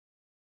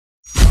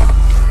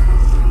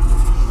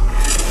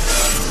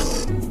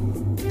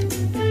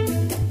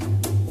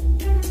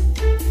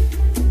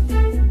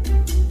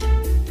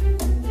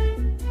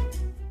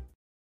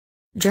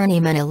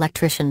Journeyman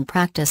Electrician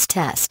Practice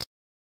Test.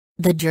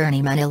 The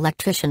Journeyman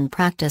Electrician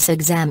Practice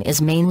Exam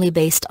is mainly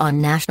based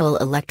on National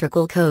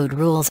Electrical Code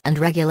rules and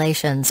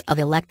regulations of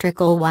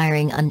electrical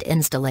wiring and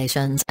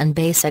installations and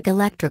basic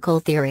electrical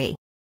theory.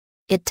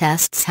 It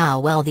tests how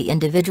well the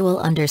individual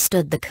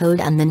understood the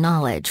code and the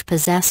knowledge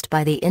possessed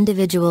by the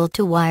individual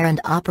to wire and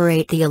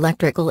operate the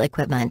electrical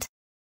equipment.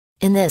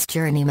 In this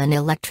Journeyman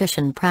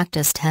Electrician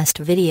Practice Test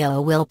video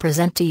will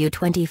present to you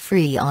 20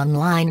 free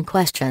online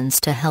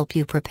questions to help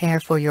you prepare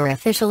for your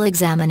official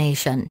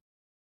examination.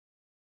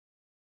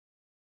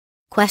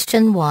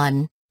 Question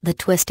 1. The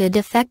twisted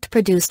effect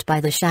produced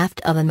by the shaft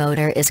of a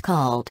motor is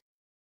called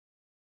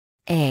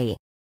A.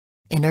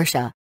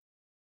 Inertia.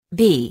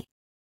 B.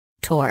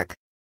 Torque.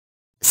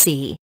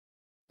 C.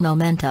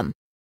 Momentum.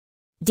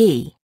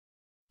 D.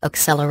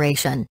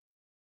 Acceleration.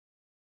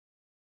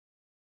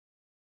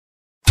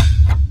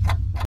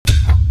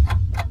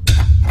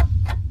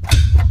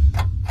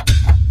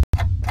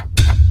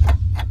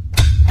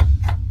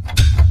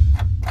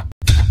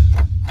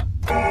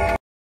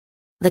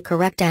 The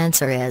correct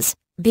answer is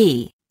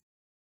B.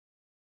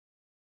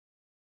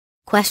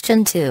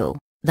 Question 2.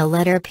 The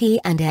letter P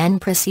and N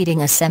preceding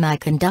a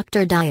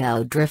semiconductor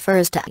diode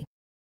refers to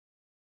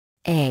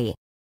A.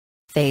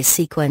 Phase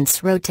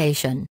sequence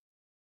rotation.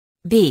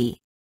 B.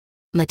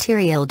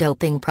 Material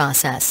doping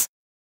process.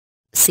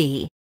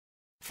 C.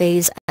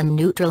 Phase and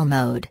neutral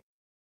mode.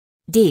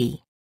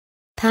 D.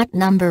 Pat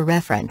number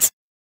reference.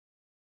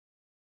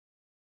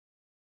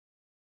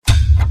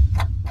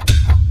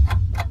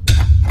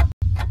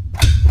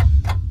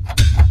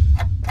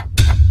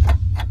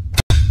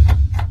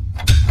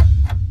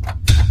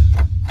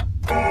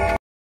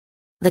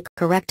 The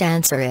correct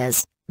answer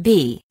is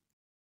B.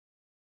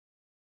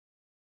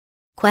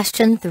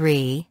 Question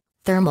 3.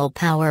 Thermal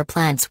power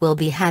plants will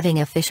be having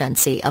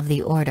efficiency of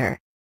the order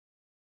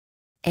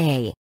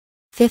A.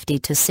 50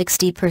 to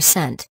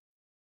 60%.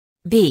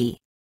 B.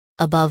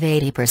 Above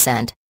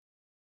 80%.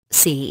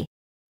 C.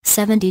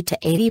 70 to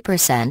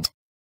 80%.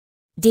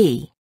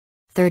 D.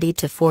 30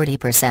 to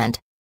 40%.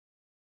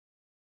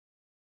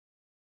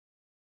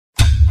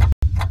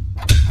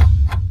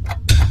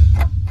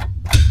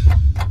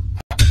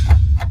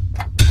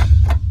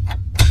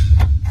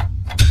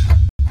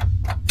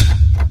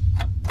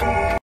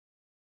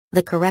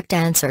 The correct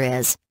answer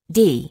is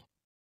D.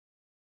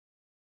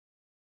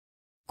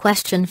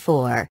 Question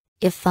 4.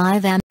 If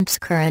 5 amps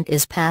current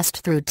is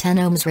passed through 10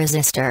 ohms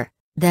resistor,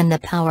 then the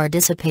power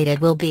dissipated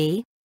will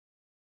be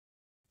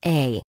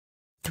A.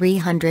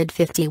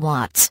 350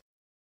 watts.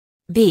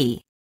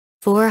 B.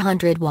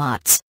 400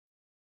 watts.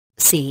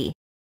 C.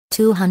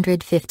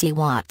 250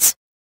 watts.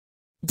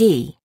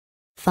 D.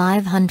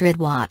 500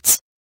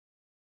 watts.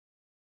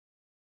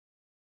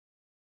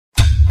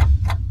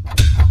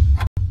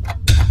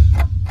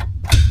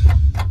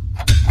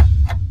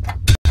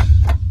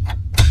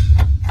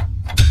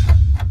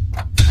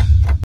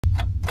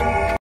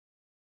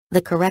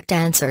 The correct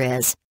answer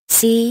is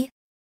C.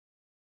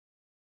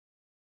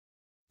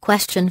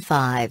 Question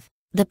 5.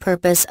 The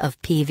purpose of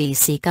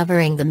PVC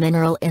covering the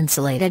mineral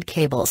insulated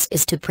cables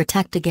is to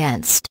protect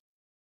against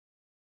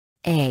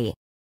A.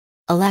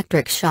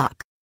 Electric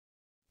shock.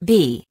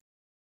 B.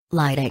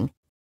 Lighting.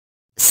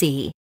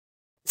 C.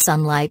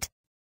 Sunlight.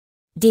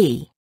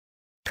 D.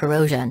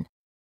 Corrosion.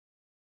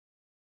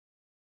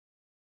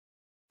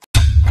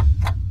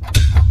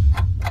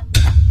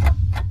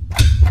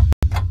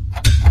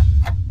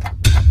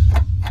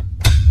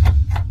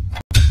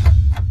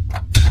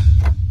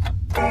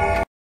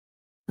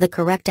 The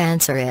correct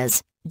answer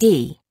is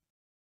D.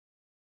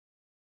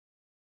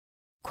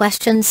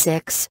 Question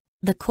 6.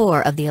 The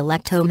core of the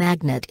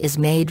electo-magnet is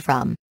made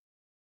from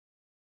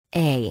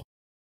A.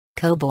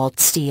 Cobalt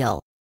steel.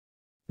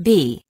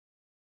 B.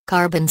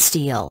 Carbon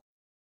steel.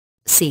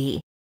 C.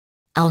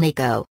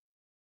 Alnico.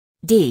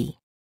 D.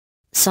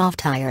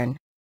 Soft iron.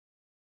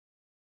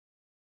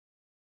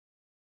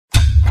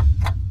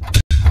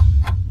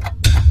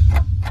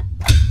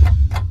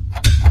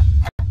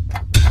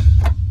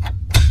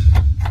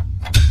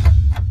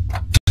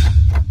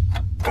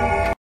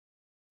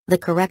 The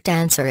correct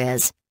answer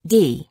is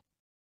D.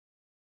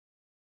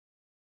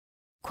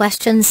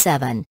 Question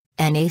 7.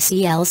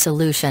 NaCl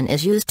solution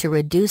is used to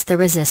reduce the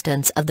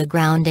resistance of the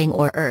grounding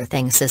or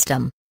earthing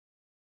system.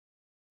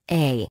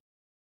 A.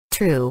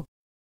 True.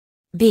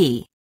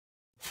 B.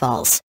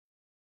 False.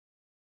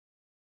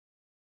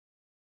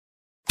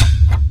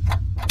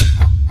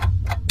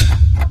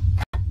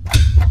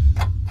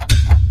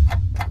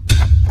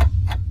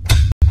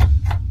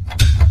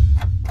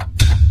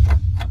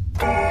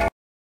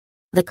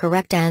 The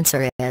correct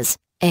answer is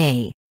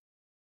A.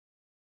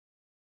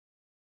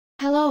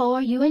 Hello,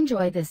 you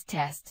enjoy this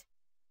test?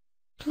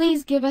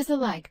 Please give us a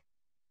like.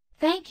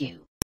 Thank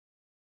you.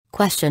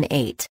 Question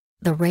 8.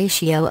 The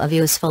ratio of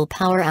useful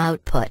power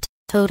output,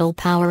 total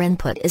power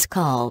input is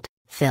called,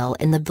 fill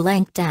in the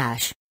blank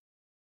dash.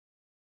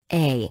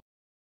 A.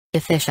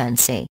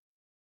 Efficiency.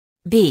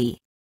 B.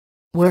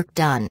 Work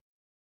done.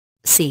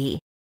 C.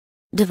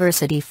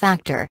 Diversity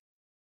factor.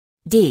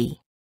 D.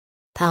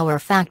 Power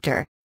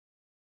factor.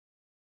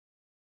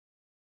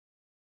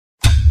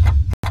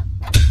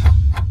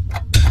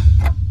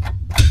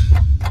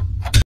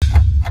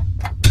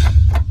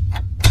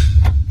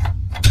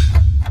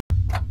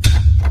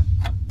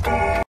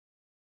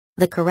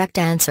 The correct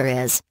answer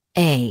is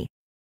A.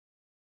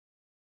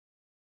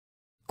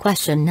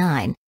 Question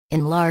 9.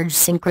 In large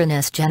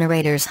synchronous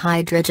generators,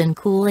 hydrogen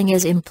cooling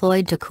is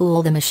employed to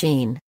cool the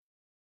machine.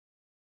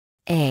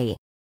 A.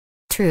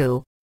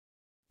 True.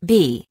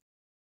 B.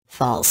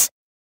 False.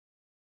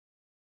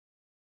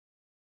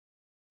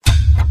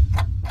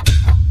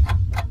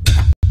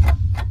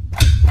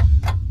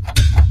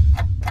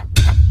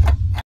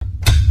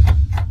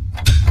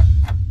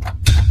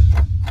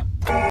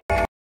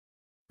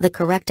 The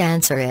correct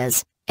answer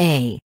is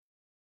A.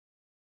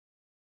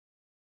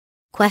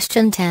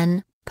 Question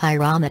 10.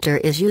 Pyrometer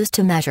is used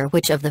to measure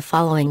which of the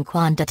following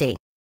quantity?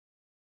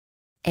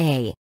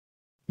 A.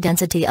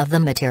 Density of the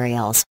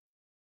materials.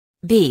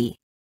 B.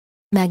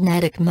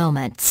 Magnetic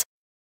moments.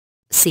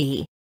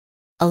 C.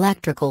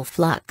 Electrical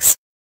flux.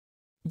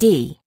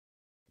 D.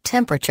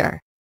 Temperature.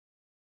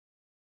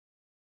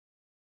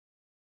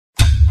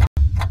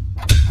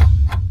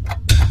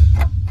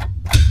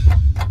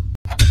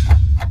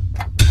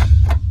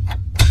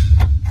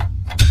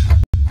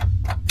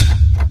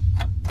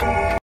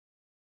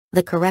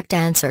 The correct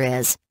answer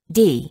is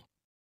D.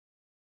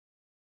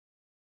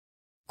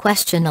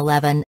 Question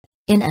 11.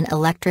 In an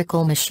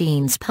electrical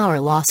machine's power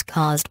loss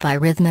caused by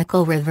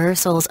rhythmical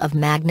reversals of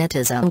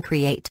magnetism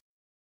create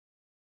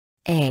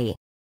A.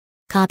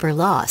 Copper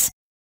loss.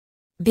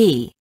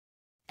 B.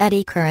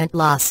 Eddy current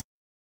loss.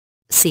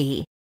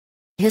 C.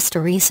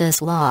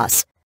 Hysteresis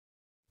loss.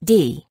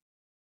 D.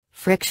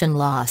 Friction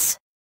loss.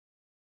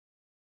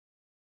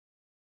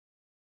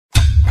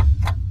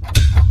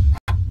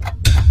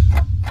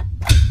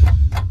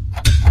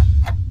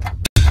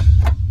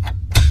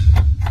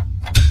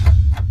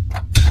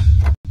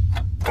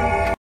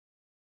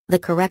 The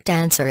correct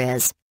answer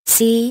is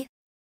C.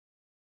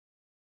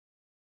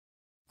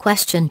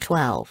 Question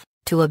 12.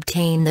 To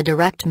obtain the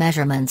direct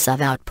measurements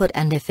of output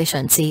and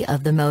efficiency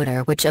of the motor,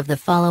 which of the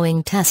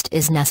following test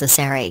is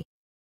necessary?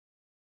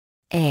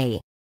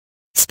 A.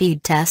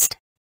 Speed test.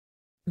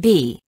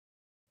 B.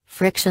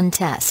 Friction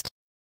test.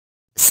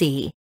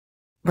 C.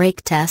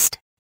 Brake test.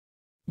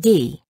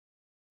 D.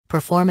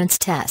 Performance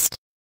test.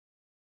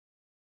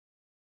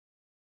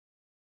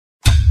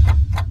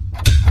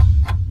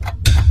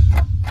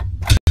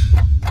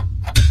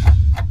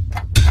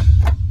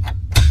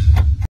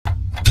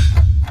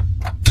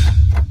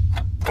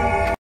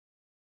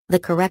 The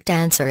correct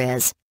answer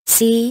is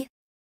C.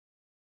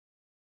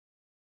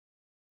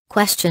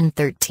 Question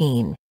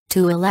 13.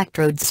 Two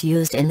electrodes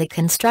used in the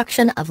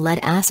construction of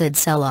lead-acid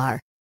cell are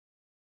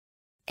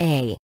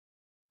A.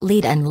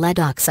 Lead and lead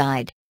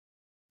oxide.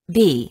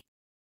 B.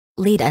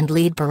 Lead and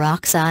lead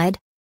peroxide.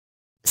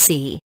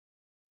 C.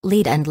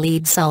 Lead and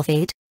lead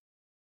sulfate.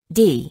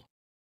 D.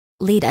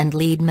 Lead and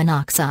lead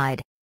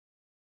monoxide.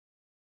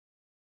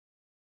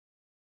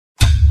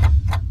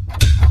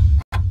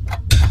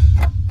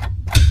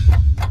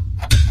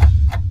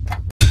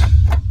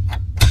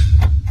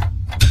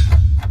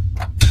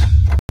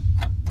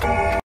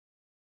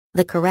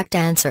 The correct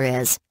answer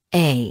is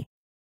A.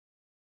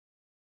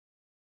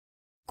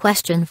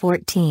 Question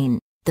 14.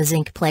 The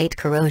zinc plate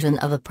corrosion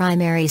of a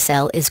primary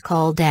cell is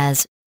called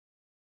as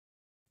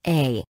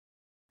A.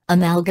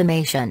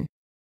 Amalgamation.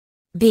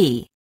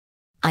 B.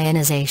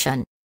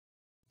 Ionization.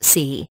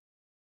 C.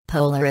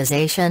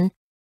 Polarization.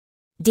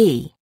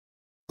 D.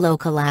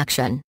 Local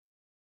action.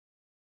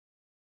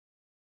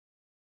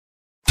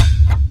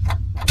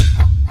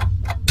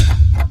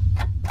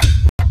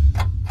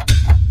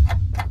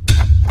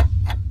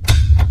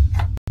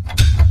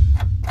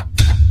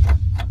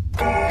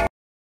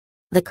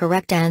 The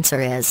correct answer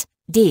is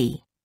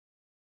D.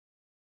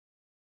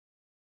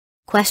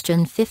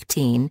 Question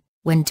 15.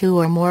 When two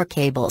or more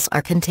cables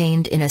are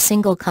contained in a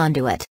single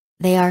conduit,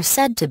 they are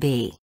said to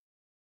be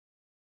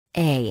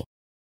A.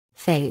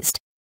 Phased.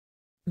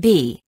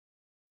 B.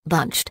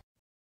 Bunched.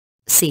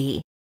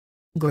 C.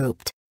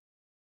 Grouped.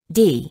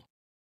 D.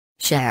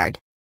 Shared.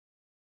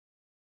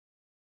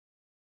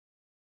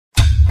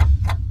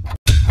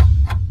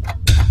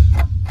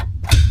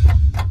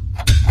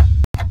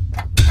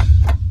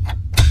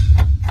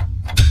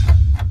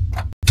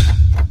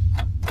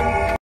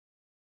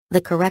 The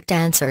correct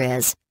answer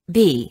is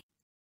B.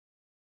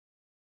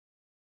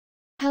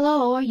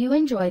 Hello, you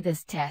enjoy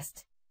this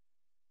test?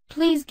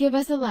 Please give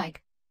us a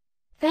like.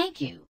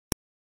 Thank you.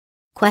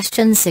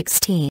 Question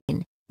 16.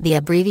 The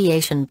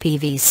abbreviation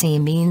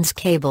PVC means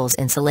cable's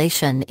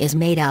insulation is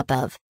made up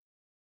of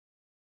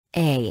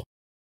A.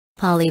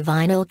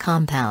 Polyvinyl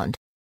compound.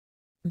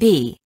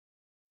 B.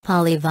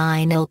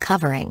 Polyvinyl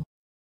covering.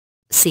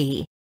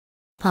 C.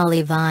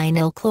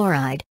 Polyvinyl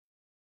chloride.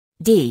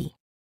 D.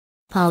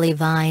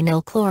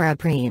 Polyvinyl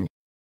chloroprene.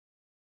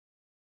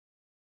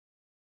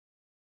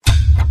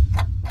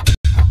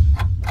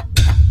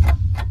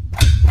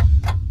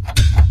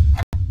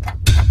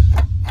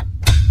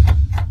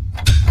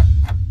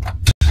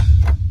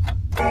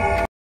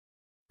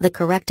 The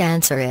correct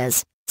answer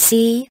is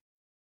C.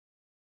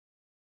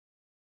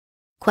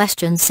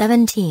 Question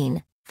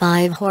 17.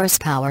 5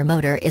 horsepower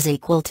motor is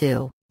equal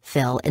to,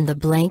 fill in the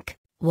blank,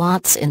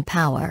 watts in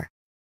power.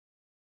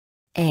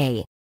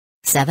 A.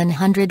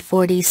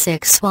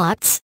 746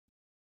 watts.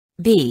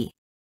 B.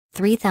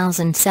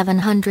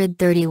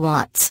 3730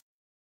 watts.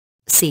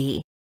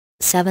 C.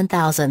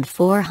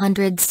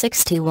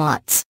 7460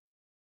 watts.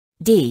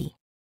 D.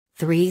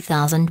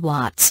 3000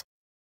 watts.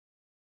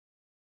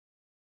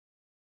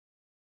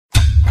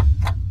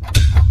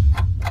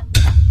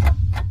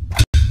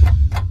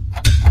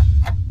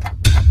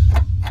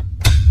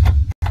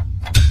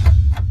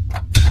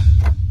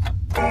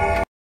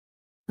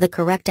 The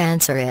correct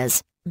answer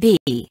is B.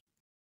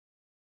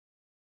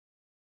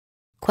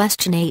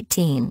 Question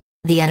 18.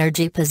 The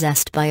energy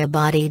possessed by a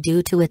body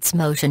due to its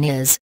motion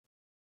is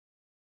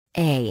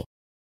A.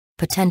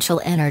 Potential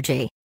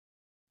energy.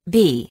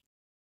 B.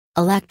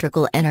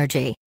 Electrical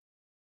energy.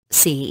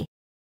 C.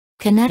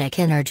 Kinetic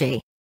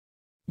energy.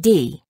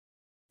 D.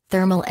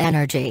 Thermal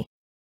energy.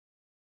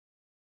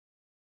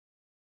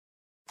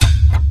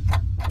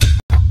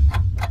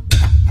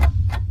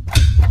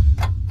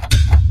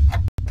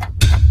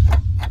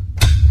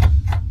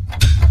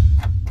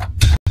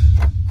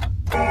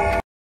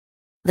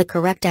 The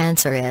correct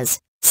answer is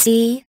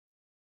C.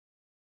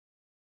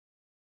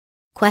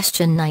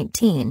 Question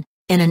 19.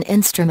 In an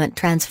instrument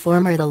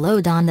transformer, the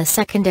load on the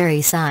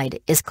secondary side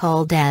is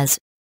called as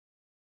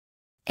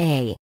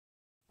A.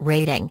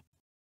 Rating.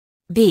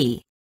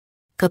 B.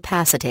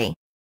 Capacity.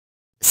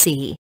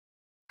 C.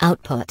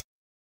 Output.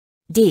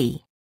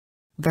 D.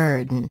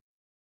 Burden.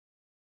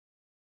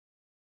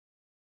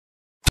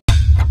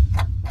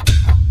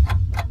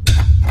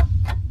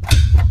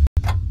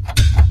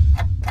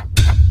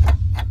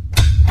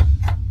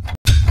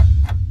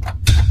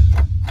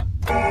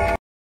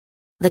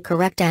 The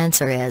correct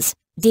answer is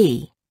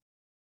D.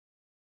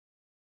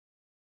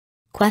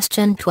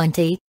 Question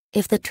 20.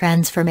 If the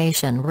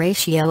transformation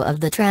ratio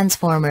of the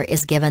transformer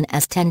is given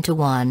as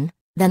 10:1,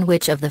 then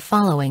which of the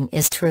following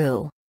is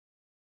true?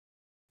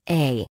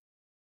 A.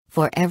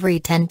 For every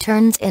 10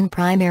 turns in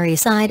primary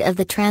side of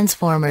the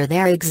transformer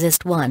there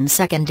exist 1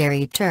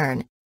 secondary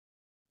turn.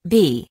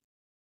 B.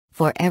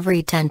 For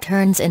every 10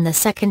 turns in the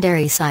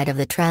secondary side of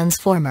the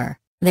transformer,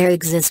 there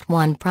exist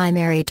 1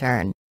 primary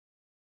turn.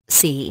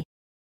 C.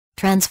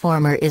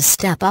 Transformer is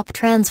step-up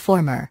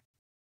transformer.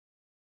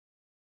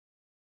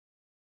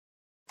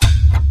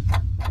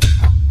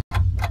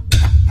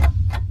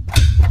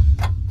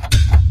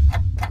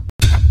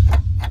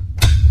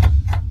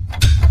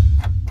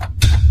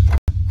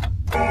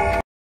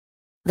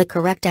 The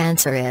correct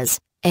answer is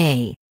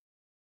A.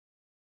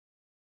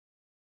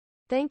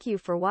 Thank you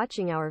for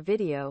watching our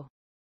video.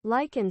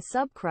 Like and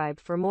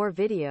subscribe for more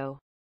video.